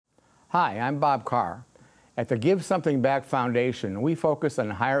Hi, I'm Bob Carr. At the Give Something Back Foundation, we focus on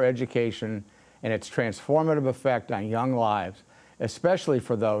higher education and its transformative effect on young lives, especially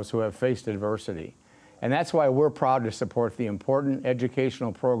for those who have faced adversity. And that's why we're proud to support the important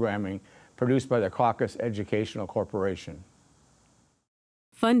educational programming produced by the Caucus Educational Corporation.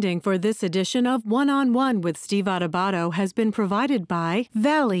 Funding for this edition of One-on-One with Steve Adubato has been provided by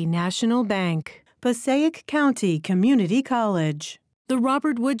Valley National Bank, Passaic County Community College, the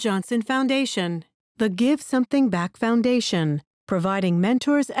Robert Wood Johnson Foundation, the Give Something Back Foundation, providing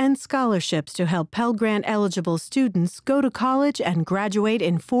mentors and scholarships to help Pell Grant-eligible students go to college and graduate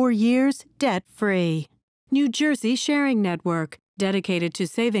in 4 years debt-free. New Jersey Sharing Network, dedicated to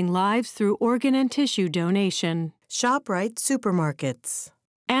saving lives through organ and tissue donation. ShopRite Supermarkets.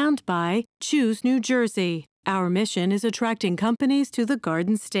 And by Choose New Jersey. Our mission is attracting companies to the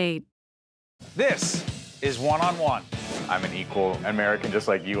Garden State. This is One-on-One. I'm an equal American just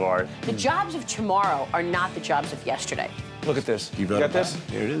like you are. The jobs of tomorrow are not the jobs of yesterday. Look at this. You got this?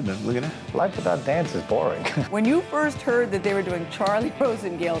 Here it is, man. Look at that. Life without dance is boring. When you first heard that they were doing Charlie Rose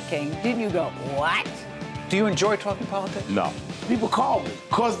and Gayle King, didn't you go, what? Do you enjoy talking politics? No. People call me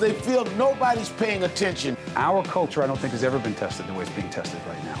because they feel nobody's paying attention. Our culture, I don't think, has ever been tested the way it's being tested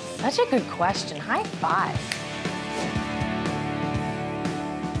right now. Such a good question. High five.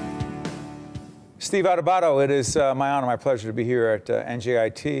 Steve Adubato, it is my honor, my pleasure to be here at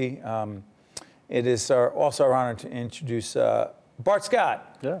NJIT. It is also our honor to introduce Bart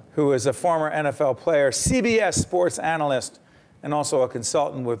Scott, who is a former NFL player, CBS sports analyst, and also a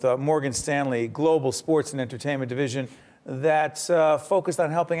consultant with Morgan Stanley Global Sports and Entertainment Division that's focused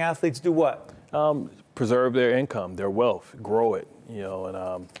on helping athletes do what? Preserve their income, their wealth, grow it,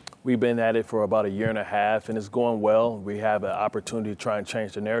 and we've been at it for about 1.5 years, and it's going well. We have an opportunity to try and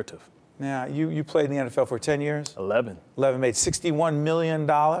change the narrative. Now, you played in the NFL for 10 years? 11. 11, made $61 million.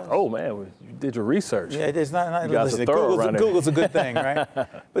 Oh, man, you did your research. Yeah, it's not listen, Google's a good thing, right?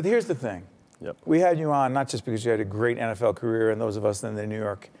 But here's the thing. Yep. We had you on not just because you had a great NFL career, and those of us in the New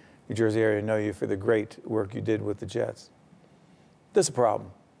York, New Jersey area know you for the great work you did with the Jets. There's a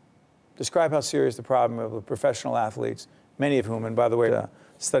problem. Describe how serious the problem of the professional athletes, many of whom, and by the way, a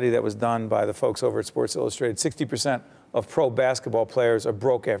study that was done by the folks over at Sports Illustrated, 60% of pro basketball players are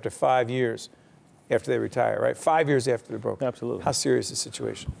broke after 5 years after they retire, right? 5 years after they're broke. Absolutely. How serious is the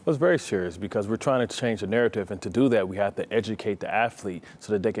situation? Well, it's very serious because we're trying to change the narrative, and to do that, we have to educate the athlete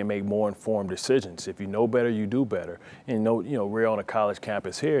so that they can make more informed decisions. If you know better, you do better. And we're on a college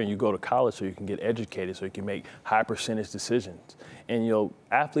campus here, and you go to college so you can get educated, so you can make high percentage decisions. And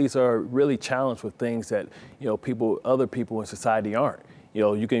athletes are really challenged with things that other people in society aren't.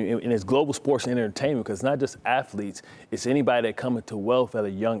 You can, and it's global sports and entertainment, because it's not just athletes, it's anybody that come into wealth at a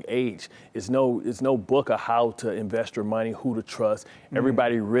young age. It's no book of how to invest your money, who to trust.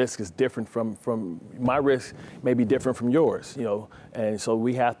 Everybody's risk is different from my risk may be different from yours, and so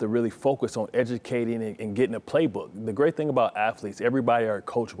we have to really focus on educating and getting a playbook. The great thing about athletes, everybody are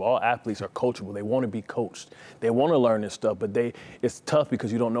coachable. All athletes are coachable. They want to be coached. They want to learn this stuff, but it's tough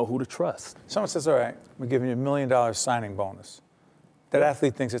because you don't know who to trust. Someone says, all right, we're giving you $1 million signing bonus. That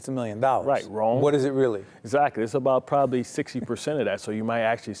athlete thinks it's $1 million. Right, wrong. What is it really? Exactly. It's about probably 60% of that. So you might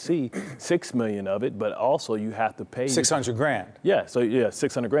actually see $6 million of it, but also you have to pay 600 grand. Yeah. So yeah,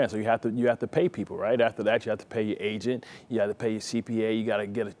 600 grand. So you have to pay people, right? After that, you have to pay your agent. You have to pay your CPA. You got to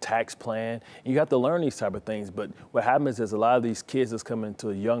get a tax plan. And you have to learn these type of things. But what happens is a lot of these kids that's coming into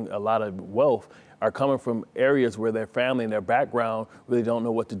a lot of wealth are coming from areas where their family and their background really don't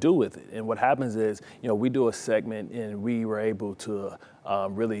know what to do with it. And what happens is, we do a segment, and we were able to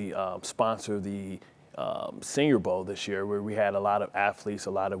really sponsor the Senior Bowl this year, where we had a lot of athletes, a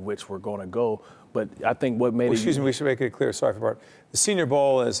lot of which were going to go. But I think what made Excuse me, we should make it clear. Sorry for Bart. The Senior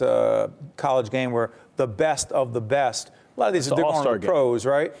Bowl is a college game where the best of the best. A lot of these are going to pros,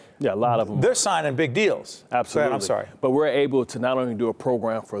 right? Yeah, a lot of them. They're signing big deals. Absolutely. I'm sorry. But we're able to not only do a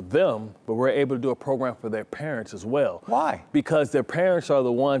program for them, but we're able to do a program for their parents as well. Why? Because their parents are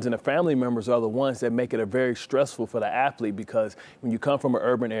the ones, and the family members are the ones that make it very stressful for the athlete, because when you come from an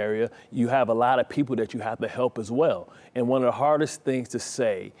urban area, you have a lot of people that you have to help as well. And one of the hardest things to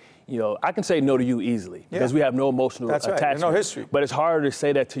say, I can say no to you easily because we have no emotional attachment. Right. No history. But it's harder to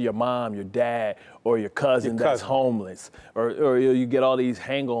say that to your mom, your dad, or your cousin that's homeless, or you get all these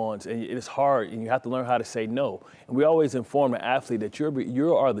hang-ons, and it's hard, and you have to learn how to say no. And we always inform an athlete that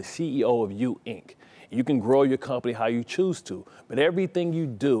you are the CEO of You, Inc. You can grow your company how you choose to, but everything you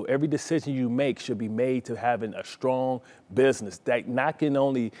do, every decision you make should be made to having a strong business that not can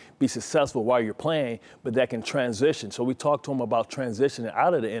only be successful while you're playing, but that can transition. So we talked to him about transitioning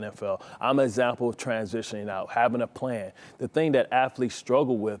out of the NFL. I'm an example of transitioning out, having a plan. The thing that athletes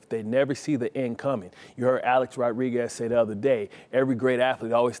struggle with, they never see the end coming. You heard Alex Rodriguez say the other day, every great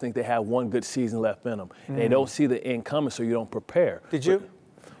athlete always think they have one good season left in them. They don't see the end coming, so you don't prepare. Did you?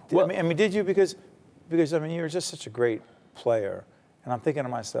 Did you? Because I mean, you were just such a great player. And I'm thinking to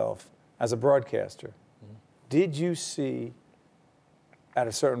myself, as a broadcaster, did you see at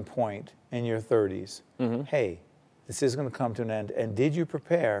a certain point in your 30s, hey, this is going to come to an end, and did you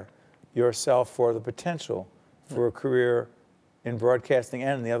prepare yourself for the potential for a career in broadcasting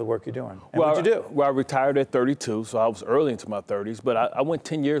and in the other work you're doing? And what'd you do? Well, I retired at 32, so I was early into my 30s, but I went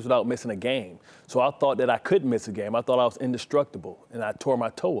 10 years without missing a game. So I thought that I couldn't miss a game. I thought I was indestructible, and I tore my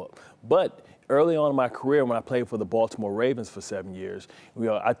toe up. But early on in my career, when I played for the Baltimore Ravens for 7 years,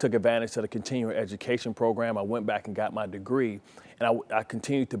 I took advantage of the continuing education program. I went back and got my degree, and I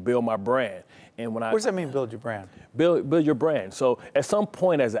continued to build my brand. And when what does that mean, build your brand? Build your brand. So at some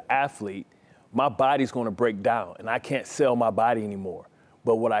point as an athlete, my body's going to break down, and I can't sell my body anymore.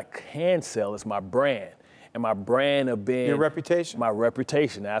 But what I can sell is my brand, and my brand of being— Your reputation? My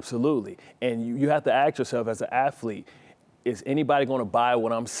reputation, absolutely. And you have to ask yourself as an athlete, is anybody going to buy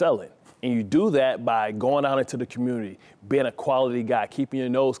what I'm selling? And you do that by going out into the community, being a quality guy, keeping your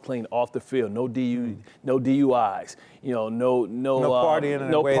nose clean off the field, no DUIs, no partying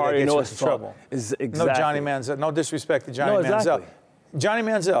in a way that gets you into trouble. Exactly. No Johnny Manziel, no disrespect to Johnny Manziel. Exactly. Johnny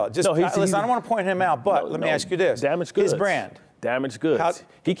Manziel, listen, I don't want to point him out, but let me ask you this. Damaged goods. His brand. Damaged goods.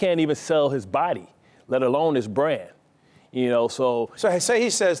 He can't even sell his body, let alone his brand. So say he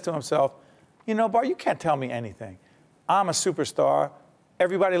says to himself, Bart, you can't tell me anything. I'm a superstar.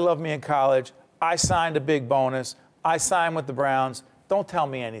 Everybody loved me in college. I signed a big bonus. I signed with the Browns. Don't tell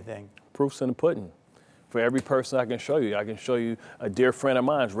me anything. Proof's in the pudding. For every person I can show you a dear friend of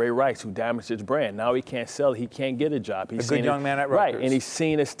mine, Ray Rice, who damaged his brand. Now he can't sell it. He can't get a job. He's a good young man at Rutgers. Right, and he's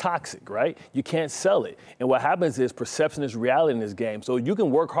seen as toxic, right? You can't sell it. And what happens is perception is reality in this game. So you can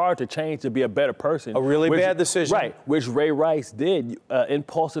work hard to change to be a better person. A really bad decision. Right, which Ray Rice did.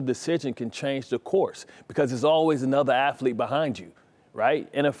 Impulsive decision can change the course because there's always another athlete behind you.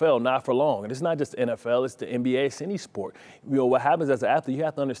 Right? NFL, not for long. And it's not just NFL, it's the NBA, it's any sport. What happens as an athlete, you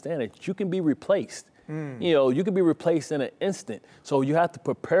have to understand that you can be replaced. You can be replaced in an instant. So you have to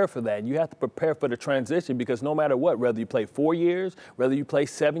prepare for that. You have to prepare for the transition because no matter what, whether you play 4 years, whether you play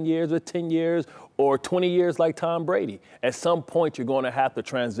 7 years or 10 years or 20 years like Tom Brady, at some point you're going to have to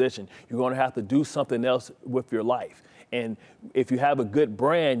transition. You're going to have to do something else with your life. And if you have a good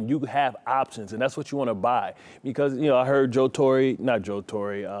brand, you have options, and that's what you want to buy. Because, I heard Joe Girardi,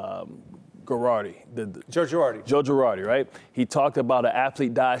 right? He talked about an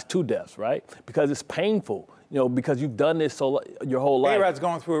athlete dies 2 deaths, right? Because it's painful, because you've done this your whole life. A-Rod's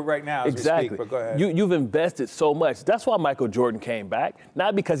going through it right now as we speak, but go ahead. You've invested so much. That's why Michael Jordan came back,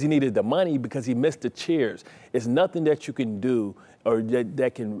 not because he needed the money, because he missed the cheers. It's nothing that you can do or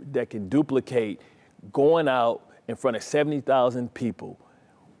that can duplicate going out in front of 70,000 people,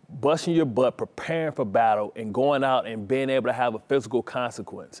 busting your butt, preparing for battle, and going out and being able to have a physical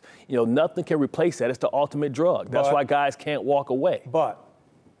consequence. Nothing can replace that. It's the ultimate drug. That's why guys can't walk away. But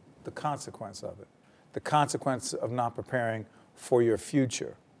the consequence of it, the consequence of not preparing for your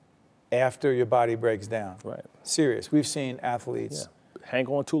future after your body breaks down. Right. Serious. We've seen athletes hang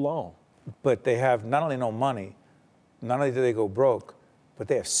on too long. But they have not only no money, not only do they go broke, but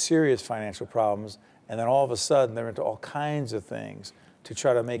they have serious financial problems. And then all of a sudden, they're into all kinds of things to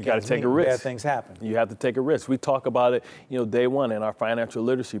try to make bad things happen. You have to take a risk. We talk about it, day one in our financial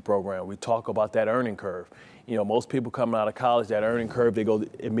literacy program. We talk about that earning curve. Most people coming out of college, that earning curve, they go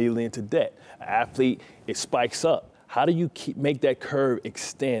immediately into debt. An athlete, it spikes up. How do you make that curve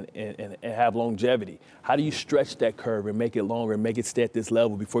extend and have longevity? How do you stretch that curve and make it longer and make it stay at this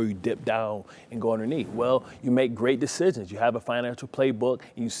level before you dip down and go underneath? Well, you make great decisions. You have a financial playbook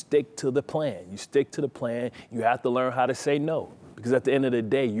and you stick to the plan. You stick to the plan. You have to learn how to say no. Because at the end of the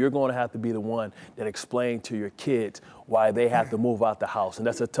day, you're going to have to be the one that explains to your kids why they have to move out the house. And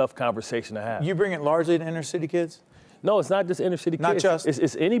that's a tough conversation to have. You bring it largely to inner city kids? No, it's not just inner city kids. Not just.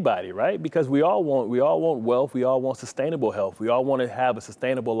 It's anybody, right? Because we all want wealth. We all want sustainable health. We all want to have a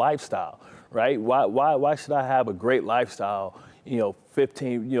sustainable lifestyle, right? Why should I have a great lifestyle,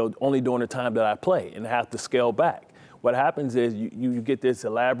 15, only during the time that I play and have to scale back? What happens is you get this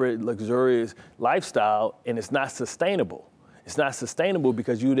elaborate, luxurious lifestyle and it's not sustainable. It's not sustainable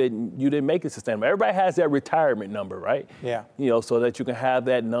because you didn't make it sustainable. Everybody has that retirement number, right? Yeah. You know, so that you can have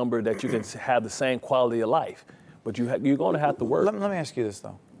that number, that you can have the same quality of life. But you're going to have to work. Let me ask you this,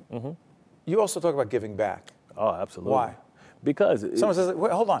 though. You also talk about giving back. Oh, absolutely. Why? Because someone says,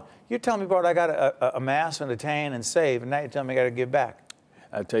 wait, hold on. You're telling me, Bart, I got to amass and attain and save, and now you're telling me I got to give back.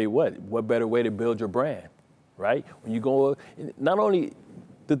 I tell you what better way to build your brand, right? When you go, not only,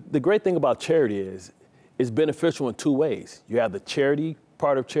 the great thing about charity is it's beneficial in two ways. You have the charity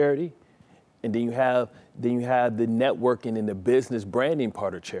part of charity, and then you have the networking and the business branding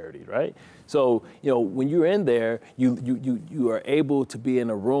part of charity, right? So, you know, when you're in there, you are able to be in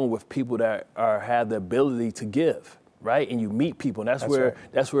a room with people that have the ability to give, right? And you meet people, and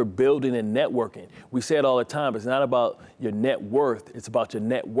that's where building and networking. We say it all the time, it's not about your net worth, it's about your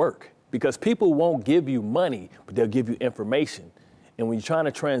network. Because people won't give you money, but they'll give you information. And when you're trying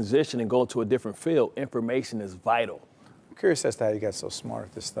to transition and go into a different field, information is vital. I'm curious as to how you got so smart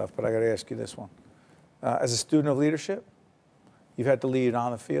at this stuff, but I got to ask you this one. As a student of leadership, you've had to lead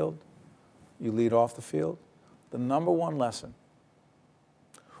on the field, you lead off the field. The number one lesson,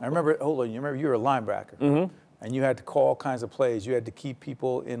 I remember, hold on, you remember you were a linebacker, and you had to call all kinds of plays. You had to keep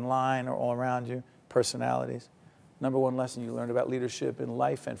people in line or all around you, personalities. Number one lesson you learned about leadership in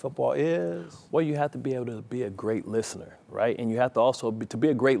life and football is? Well, you have to be able to be a great listener, right? And you have to also, to be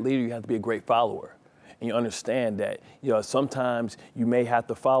a great leader, you have to be a great follower. And you understand that, you know, sometimes you may have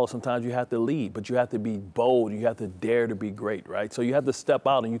to follow, sometimes you have to lead, but you have to be bold, you have to dare to be great, right? So you have to step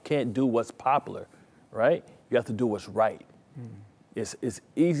out, and you can't do what's popular, right? You have to do what's right. It's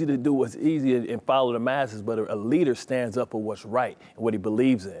easy to do what's easy and follow the masses, but a leader stands up for what's right and what he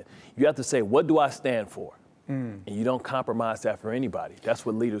believes in. You have to say, what do I stand for? And you don't compromise that for anybody. That's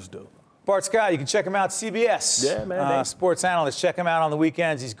what leaders do. Bart Scott, you can check him out, CBS. Yeah, man. Sports analyst. Check him out on the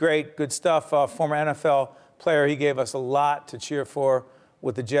weekends. He's great, good stuff. Former NFL player. He gave us a lot to cheer for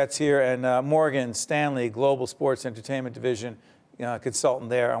with the Jets here. And Morgan Stanley, Global Sports Entertainment Division consultant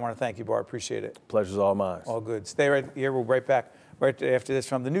there. I want to thank you, Bart. Appreciate it. Pleasure's all mine. All good. Stay right here. We'll be right back right after this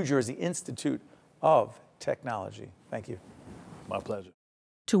from the New Jersey Institute of Technology. Thank you. My pleasure.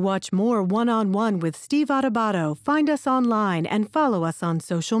 To watch more One-on-One with Steve Adubato, find us online and follow us on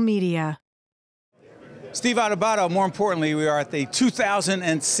social media. Steve Adubato, more importantly, we are at the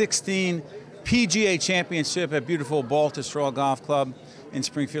 2016 PGA Championship at beautiful Baltusrol Golf Club in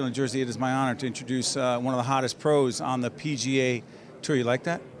Springfield, New Jersey. It is my honor to introduce one of the hottest pros on the PGA Tour. You like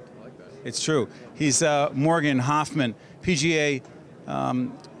that? I like that. It's true. He's Morgan Hoffmann, PGA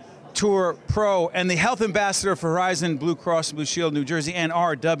Tour Pro and the Health Ambassador for Horizon Blue Cross Blue Shield New Jersey and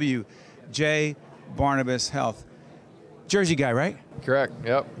RWJBarnabas Health. Jersey guy, right? Correct.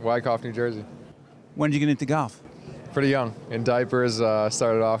 Yep. Wyckoff, New Jersey. When did you get into golf? Pretty young. In diapers.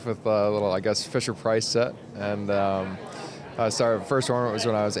 Started off with a little, I guess, Fisher Price set, and I started. First tournament was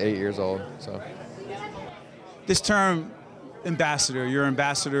when I was 8 years old. So. This term, ambassador. You're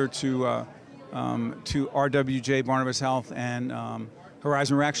ambassador to RWJBarnabas Health and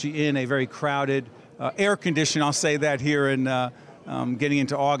Horizon. We're actually in a very crowded, air-conditioned, I'll say that here in getting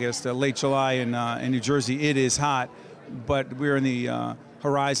into August, late July in New Jersey. It is hot, but we're in the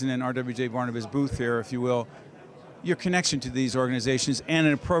Horizon and RWJBarnabas booth here, if you will. Your connection to these organizations and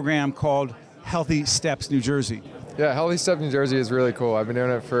in a program called Healthy Steps New Jersey. Yeah, Healthy Steps New Jersey is really cool. I've been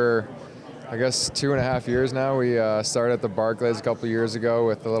doing it for, I guess, 2.5 years now. We started at the Barclays a couple years ago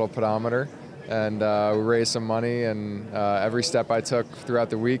with a little pedometer. And we raised some money, and every step I took throughout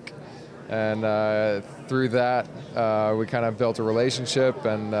the week. And through that, we kind of built a relationship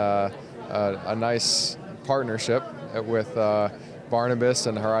and a nice partnership with Barnabas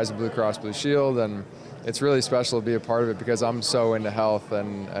and Horizon Blue Cross Blue Shield. And it's really special to be a part of it because I'm so into health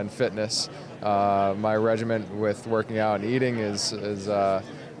and fitness. My regimen with working out and eating is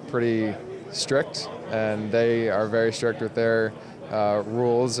pretty strict, and they are very strict with their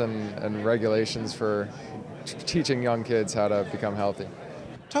rules and regulations for teaching young kids how to become healthy.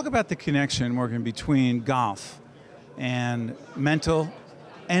 Talk about the connection, Morgan, between golf and mental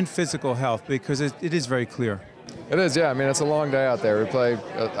and physical health, because it is very clear. It is, yeah. I mean, it's a long day out there. We play,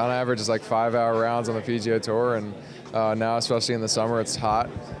 on average, it's like 5-hour rounds on the PGA Tour, and now, especially in the summer, it's hot.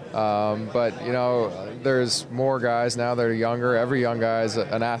 But, you know, there's more guys now that are younger. Every young guy is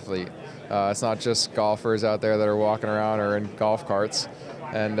an athlete. It's not just golfers out there that are walking around or in golf carts.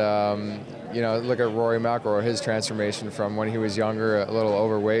 And, you know, look at Rory McIlroy, his transformation from when he was younger, a little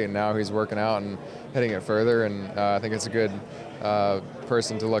overweight, and now he's working out and hitting it further. And I think it's a good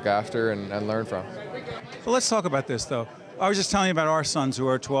person to look after and learn from. Well, let's talk about this, though. I was just telling you about our sons who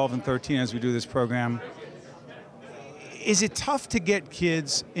are 12 and 13 as we do this program. Is it tough to get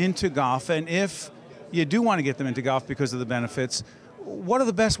kids into golf? And if you do want to get them into golf because of the benefits. What are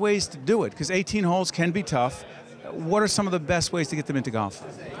the best ways to do it? Because 18 holes can be tough. What are some of the best ways to get them into golf?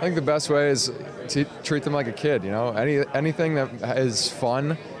 I think the best way is to treat them like a kid, you know? Anything that is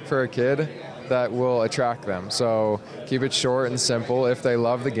fun for a kid that will attract them. So keep it short and simple. If they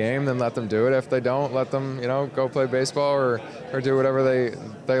love the game, then let them do it. If they don't, let them, you know, go play baseball or do whatever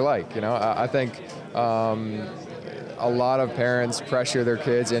they like, you know? I think a lot of parents pressure their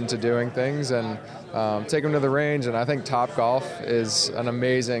kids into doing things and take them to the range, and I think Top Golf is an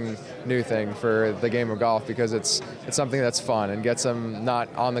amazing new thing for the game of golf because it's something that's fun and gets them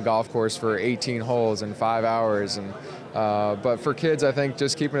not on the golf course for 18 holes in 5 hours. And but for kids, I think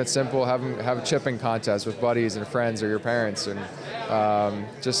just keeping it simple, have a chipping contest with buddies and friends or your parents, and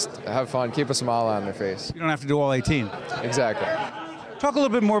just have fun, keep a smile on their face. You don't have to do all 18. Exactly. Talk a little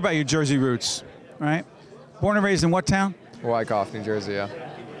bit more about your Jersey roots, right? Born and raised in what town? Wyckoff, New Jersey, yeah.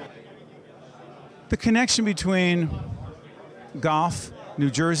 The connection between golf,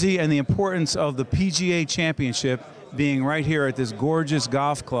 New Jersey, and the importance of the PGA Championship being right here at this gorgeous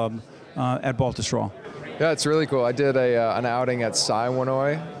golf club at Baltusrol. Yeah, it's really cool. I did an outing at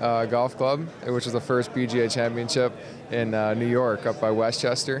Siwanoy Golf Club, which is the first PGA Championship in New York, up by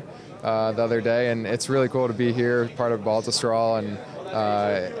Westchester, the other day, and it's really cool to be here, part of Baltusrol, and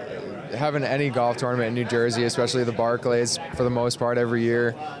having any golf tournament in New Jersey, especially the Barclays, for the most part every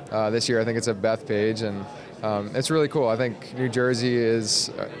year. This year I think it's at Bethpage, and it's really cool. I think New Jersey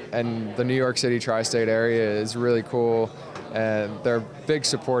is, and the New York City tri-state area is really cool, and they're big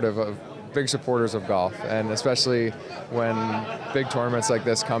supporters of golf, and especially when big tournaments like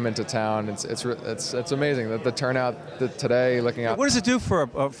this come into town, it's amazing that the turnout today. Looking out, what does it do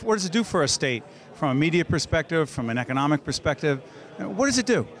for a state, from a media perspective, from an economic perspective? What does it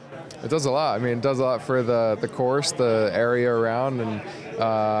do? It does a lot. I mean, it does a lot for the course, the area around, and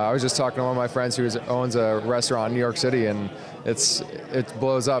I was just talking to one of my friends who owns a restaurant in New York City, and it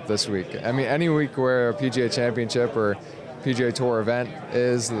blows up this week. I mean, any week where a PGA Championship or PGA Tour event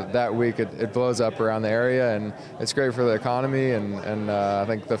is, that week it blows up around the area, and it's great for the economy, and I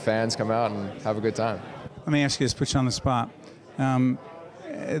think the fans come out and have a good time. Let me ask you this, put you on the spot. There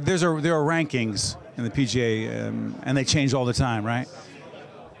are rankings in the PGA, and they change all the time, right?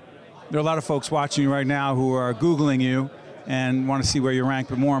 There are a lot of folks watching you right now who are Googling you and want to see where you rank,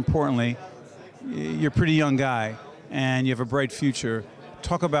 but more importantly, you're a pretty young guy and you have a bright future.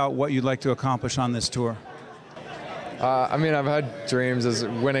 Talk about what you'd like to accomplish on this tour. I mean, I've had dreams as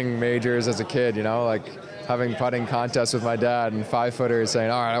winning majors as a kid, you know, like having putting contests with my dad and 5-footers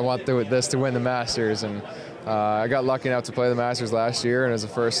saying, all right, I want this to win the Masters. And I got lucky enough to play the Masters last year, and it was a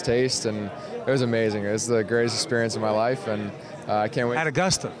first taste, and it was amazing. It was the greatest experience of my life, and I can't wait. At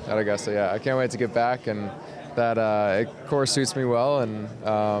Augusta. At Augusta, yeah. I can't wait to get back, and that course suits me well, and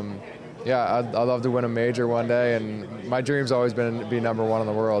yeah, I'd love to win a major one day, and my dream's always been to be #1 in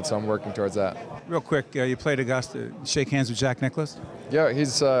the world, so I'm working towards that. Real quick, you played Augusta. Shake hands with Jack Nicklaus? Yeah,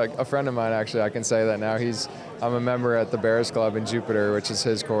 he's a friend of mine, actually. I can say that now. I'm a member at the Barrett Club in Jupiter, which is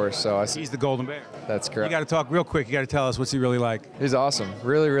his course. So he's the Golden Bear. That's correct. You got to talk real quick. You got to tell us, what's he really like? He's awesome.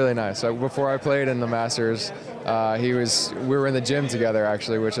 Really, really nice. So before I played in the Masters, we were in the gym together,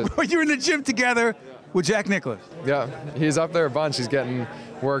 actually, which is... You were in the gym together with Jack Nicklaus? Yeah, he's up there a bunch. He's getting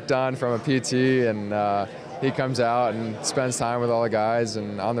work done from a PT, and he comes out and spends time with all the guys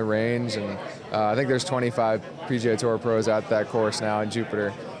and on the range. And I think there's 25 PGA Tour pros at that course now in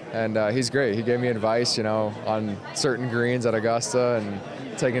Jupiter. And he's great. He gave me advice, you know, on certain greens at Augusta,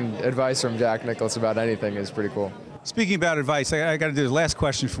 and taking advice from Jack Nicklaus about anything is pretty cool. Speaking about advice, I got to do the last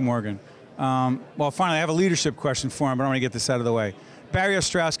question for Morgan. Well, finally, I have a leadership question for him, but I want to get this out of the way. Barry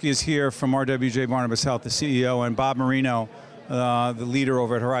Ostrowski is here from RWJBarnabas Health, the CEO, and Bob Marino, the leader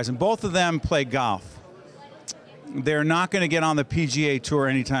over at Horizon. Both of them play golf. They're not going to get on the PGA Tour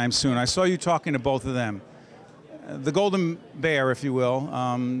anytime soon. I saw you talking to both of them. The Golden Bear, if you will,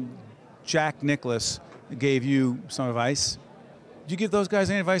 Jack Nicklaus, gave you some advice. Did you give those guys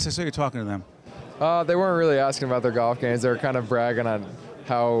any advice? I saw you talking to them. They weren't really asking about their golf games. They were kind of bragging on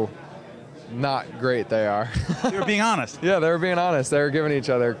how not great they are. They were being honest. Yeah, they were being honest. They were giving each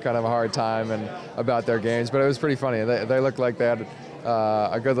other kind of a hard time and about their games, but it was pretty funny. They looked like they had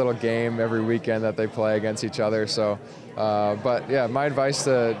a good little game every weekend that they play against each other. So, but yeah, my advice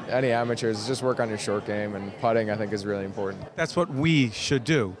to any amateurs is just work on your short game, and putting, I think, is really important. That's what we should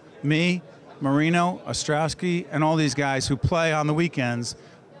do. Me, Marino, Ostrowski, and all these guys who play on the weekends.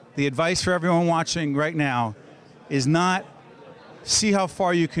 The advice for everyone watching right now is not see how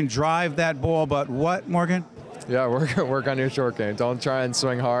far you can drive that ball, but what, Morgan? Yeah, work on your short game. Don't try and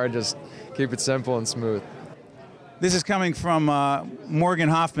swing hard. Just keep it simple and smooth. This is coming from Morgan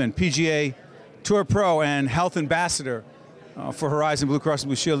Hoffmann, PGA Tour Pro and Health Ambassador for Horizon Blue Cross and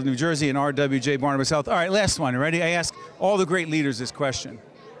Blue Shield of New Jersey and RWJBarnabas Health. All right, last one. Ready? I ask all the great leaders this question.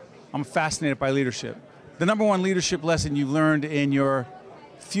 I'm fascinated by leadership. The number one leadership lesson you've learned in your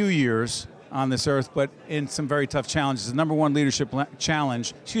few years on this earth, but in some very tough challenges, the number one leadership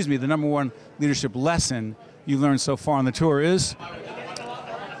challenge, excuse me, the number one leadership lesson you learned so far on the tour is?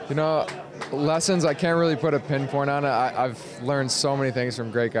 You know, lessons, I can't really put a pinpoint on it. I've learned so many things from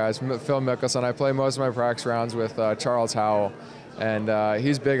great guys. Phil Mickelson, I play most of my practice rounds with Charles Howell, and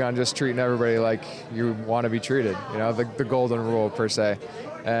he's big on just treating everybody like you want to be treated, you know, the golden rule per se.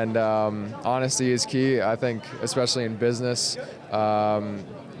 And honesty is key, I think, especially in business.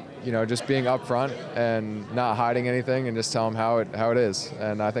 You know, just being upfront and not hiding anything and just tell them how it is.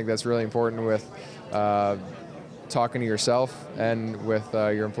 And I think that's really important with talking to yourself and with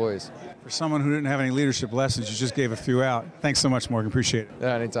your employees. For someone who didn't have any leadership lessons, you just gave a few out. Thanks so much, Morgan. Appreciate it.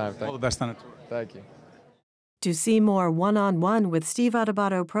 Yeah, anytime. All the best on it. Thank you. To see more one-on-one with Steve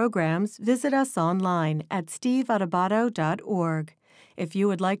Adubato programs, visit us online at steveadubato.org. If you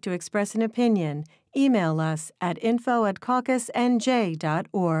would like to express an opinion, email us at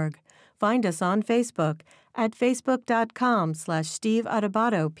info@caucusnj.org. Find us on Facebook at facebook.com/Steve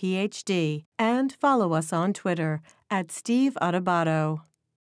Adubato PhD and follow us on Twitter at Steve Adubato.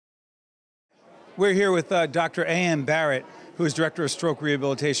 We're here with Dr. A.M. Barrett, who is Director of Stroke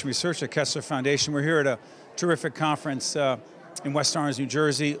Rehabilitation Research at Kessler Foundation. We're here at a terrific conference in West Orange, New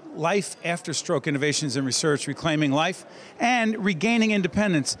Jersey, Life After Stroke Innovations in Research, Reclaiming Life and Regaining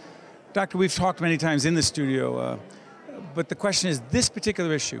Independence. Doctor, we've talked many times in the studio, but the question is, this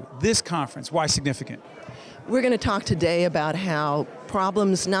particular issue, this conference, why significant? We're going to talk today about how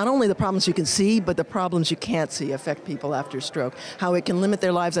problems, not only the problems you can see, but the problems you can't see affect people after stroke, how it can limit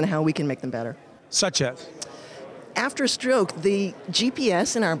their lives and how we can make them better. Such as? After stroke, the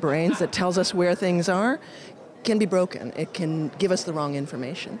GPS in our brains that tells us where things are can be broken. It can give us the wrong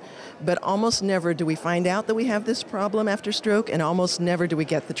information. But almost never do we find out that we have this problem after stroke, and almost never do we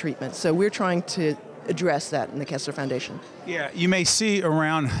get the treatment. So we're trying to address that in the Kessler Foundation. Yeah, you may see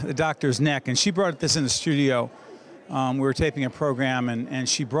around the doctor's neck, and she brought this in the studio. We were taping a program, and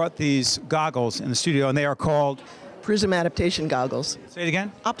she brought these goggles in the studio, and they are called? Prism adaptation goggles. Say it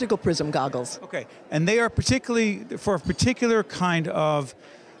again? Optical prism goggles. Okay, and they are particularly for a particular kind of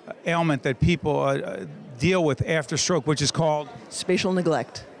ailment that people deal with after stroke, which is called? Spatial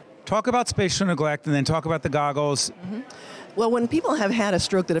neglect. Talk about spatial neglect and then talk about the goggles. Mm-hmm. Well, when people have had a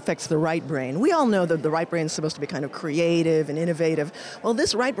stroke that affects the right brain, we all know that the right brain is supposed to be kind of creative and innovative. Well,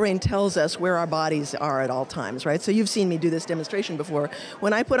 this right brain tells us where our bodies are at all times, right? So you've seen me do this demonstration before.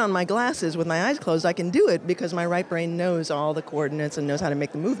 When I put on my glasses with my eyes closed, I can do it because my right brain knows all the coordinates and knows how to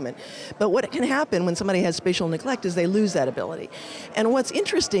make the movement. But what can happen when somebody has spatial neglect is they lose that ability. And what's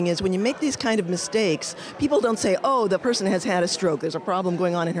interesting is when you make these kind of mistakes, people don't say, oh, the person has had a stroke, there's a problem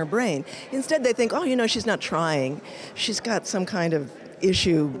going on in her brain. Instead, they think, oh, you know, she's not trying. She's got some kind of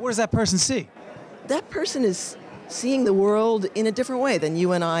issue. What does that person see? That person is seeing the world in a different way than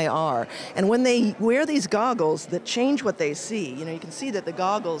you and I are. And when they wear these goggles that change what they see, you know, you can see that the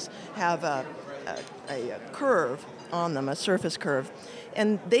goggles have a curve on them, a surface curve,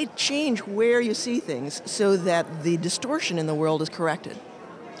 and they change where you see things so that the distortion in the world is corrected.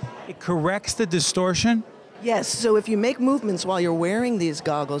 It corrects the distortion? Yes, so if you make movements while you're wearing these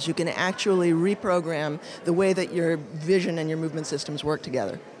goggles, you can actually reprogram the way that your vision and your movement systems work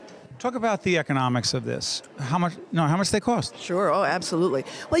together. Talk about the economics of this. How much they cost? Sure, oh, absolutely.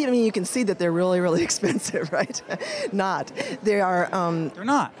 Well, I mean, you can see that they're really, really expensive, right? Not. They are... They're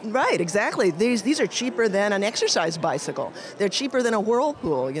not. Right, exactly. These are cheaper than an exercise bicycle. They're cheaper than a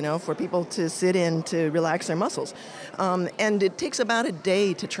whirlpool, you know, for people to sit in to relax their muscles. And it takes about a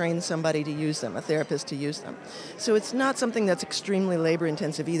day to train somebody to use them, a therapist to use them. So it's not something that's extremely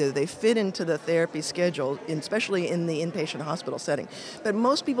labor-intensive either. They fit into the therapy schedule, especially in the inpatient hospital setting. But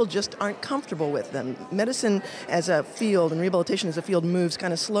most people just aren't comfortable with them. Medicine as a field and rehabilitation as a field moves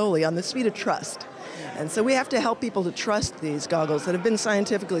kind of slowly on the speed of trust. And so we have to help people to trust these goggles that have been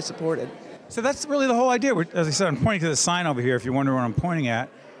scientifically supported. So that's really the whole idea. As I said, I'm pointing to the sign over here if you wonder what I'm pointing at.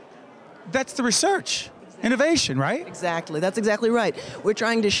 That's the research. Innovation, right? Exactly. That's exactly right. We're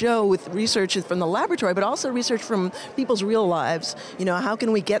trying to show with research from the laboratory, but also research from people's real lives, you know, how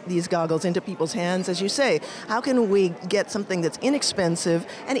can we get these goggles into people's hands, as you say? How can we get something that's inexpensive,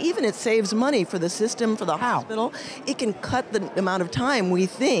 and even it saves money for the system, for the hospital? It can cut the amount of time we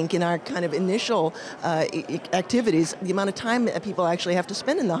think in our kind of initial activities, the amount of time that people actually have to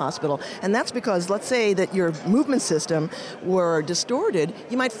spend in the hospital. And that's because, let's say that your movement system were distorted,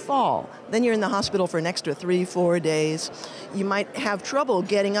 you might fall. Then you're in the hospital for an extra after 3-4 days. You might have trouble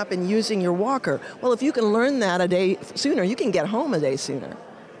getting up and using your walker. Well, if you can learn that a day sooner, you can get home a day sooner.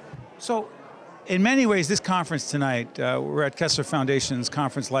 So, in many ways, this conference tonight, we're at Kessler Foundation's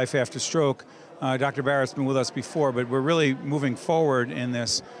conference, Life After Stroke. Dr. Barrett's been with us before, but we're really moving forward in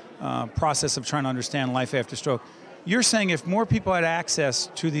this process of trying to understand life after stroke. You're saying if more people had access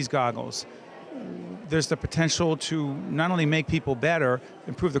to these goggles, there's the potential to not only make people better,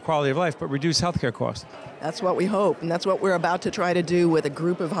 improve the quality of life, but reduce healthcare costs. That's what we hope, and that's what we're about to try to do with a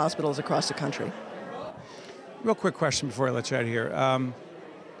group of hospitals across the country. Real quick question before I let you out of here.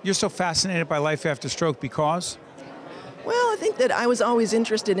 You're so fascinated by life after stroke because? Well, I think that I was always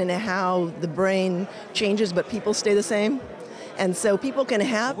interested in how the brain changes, but people stay the same. And so people can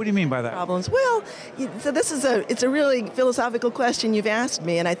have What do you mean by that? Problems. Well, so it's a really philosophical question you've asked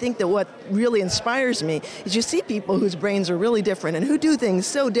me, and I think that what really inspires me is you see people whose brains are really different and who do things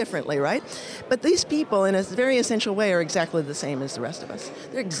so differently, right? But these people, in a very essential way, are exactly the same as the rest of us.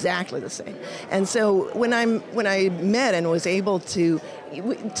 They're exactly the same. And so when I met and was able to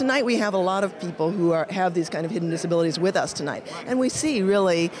tonight we have a lot of people who have these kind of hidden disabilities with us tonight. And we see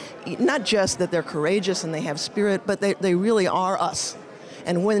really not just that they're courageous and they have spirit, but they really are us.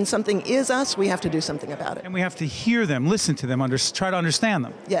 And when something is us, we have to do something about it. And we have to hear them, listen to them, try to understand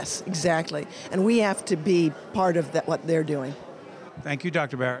them. Yes, exactly. And we have to be part of what they're doing. Thank you,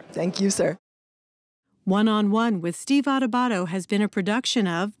 Dr. Barrett. Thank you, sir. One-on-One with Steve Adubato has been a production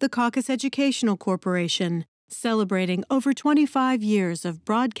of the Caucus Educational Corporation, celebrating over 25 years of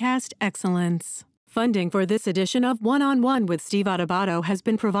broadcast excellence. Funding for this edition of One-on-One with Steve Adubato has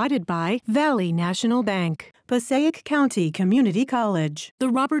been provided by Valley National Bank, Passaic County Community College, the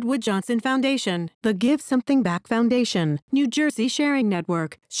Robert Wood Johnson Foundation, the Give Something Back Foundation, New Jersey Sharing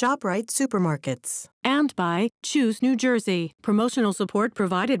Network, ShopRite Supermarkets, and by Choose New Jersey. Promotional support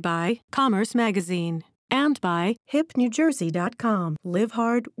provided by Commerce Magazine. And by hipnewjersey.com. Live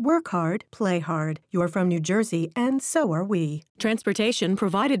hard, work hard, play hard. You're from New Jersey, and so are we. Transportation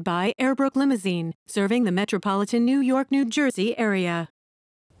provided by Airbrook Limousine, serving the metropolitan New York, New Jersey area.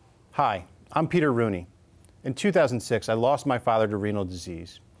 Hi, I'm Peter Rooney. In 2006, I lost my father to renal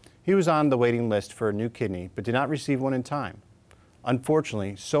disease. He was on the waiting list for a new kidney, but did not receive one in time.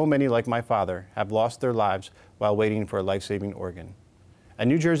 Unfortunately, so many like my father have lost their lives while waiting for a life-saving organ. At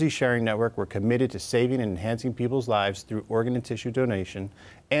New Jersey Sharing Network, we're committed to saving and enhancing people's lives through organ and tissue donation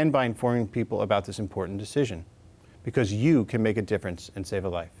and by informing people about this important decision. Because you can make a difference and save a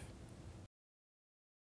life.